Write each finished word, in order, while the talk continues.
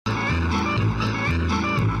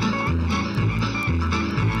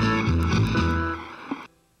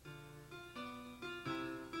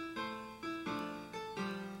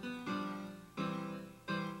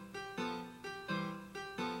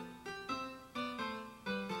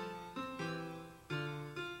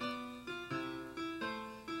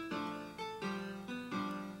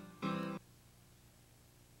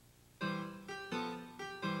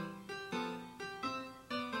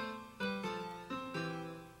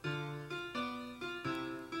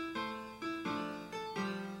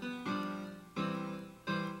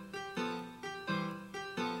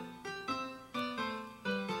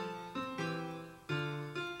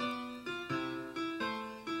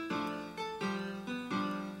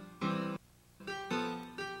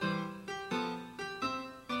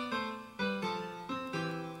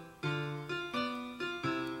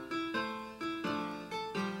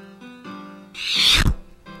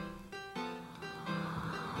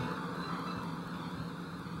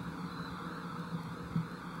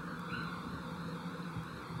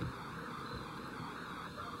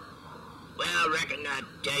reckon I'd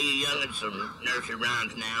tell you young'uns some nursery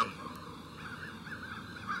rhymes now.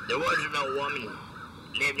 There was an old woman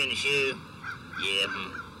lived in a shoe. Yeah.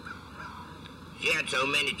 She had so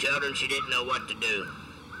many children she didn't know what to do.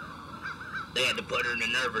 They had to put her in a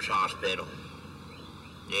nervous hospital.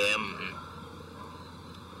 Yeah.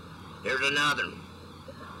 Here's another.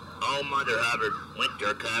 Old Mother Hubbard went to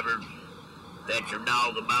her cupboard, fetched her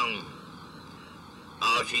dog a bone.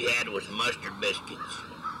 All she had was mustard biscuits.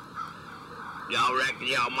 Y'all reckon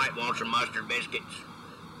y'all might want some mustard biscuits?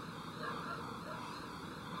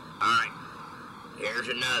 All right, here's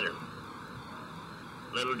another.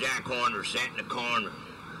 Little Jack Horner sat in the corner,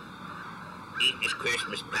 eating his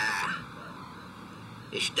Christmas pie.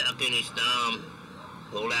 He stuck in his thumb,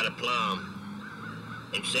 pulled out a plum,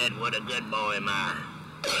 and said, "What a good boy am I."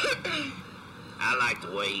 I like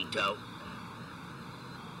the way he talked.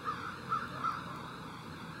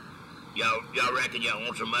 Y'all reckon y'all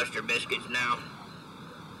want some mustard biscuits now?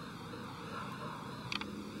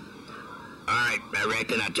 All right, I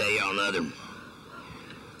reckon I'll tell y'all another.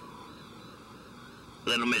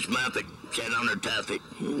 Little Miss Muffet sat on her tuffet,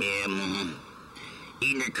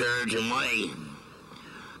 eating her curds and whey.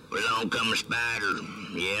 Along come a spider,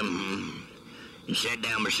 and sat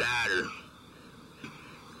down beside her.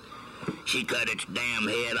 She cut its damn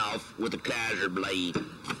head off with a Kaiser blade.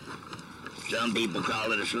 Some people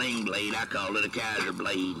call it a sling blade. I call it a Kaiser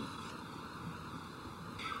blade.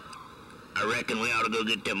 I reckon we ought to go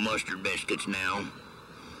get them mustard biscuits now.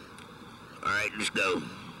 All right, let's go.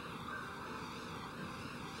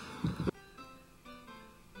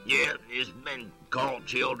 Yeah, it's been called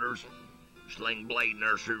Childers. Sling Blade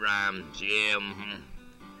Nursery Rhymes. I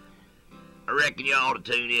reckon you ought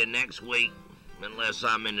to tune in next week, unless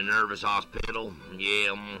I'm in the nervous hospital.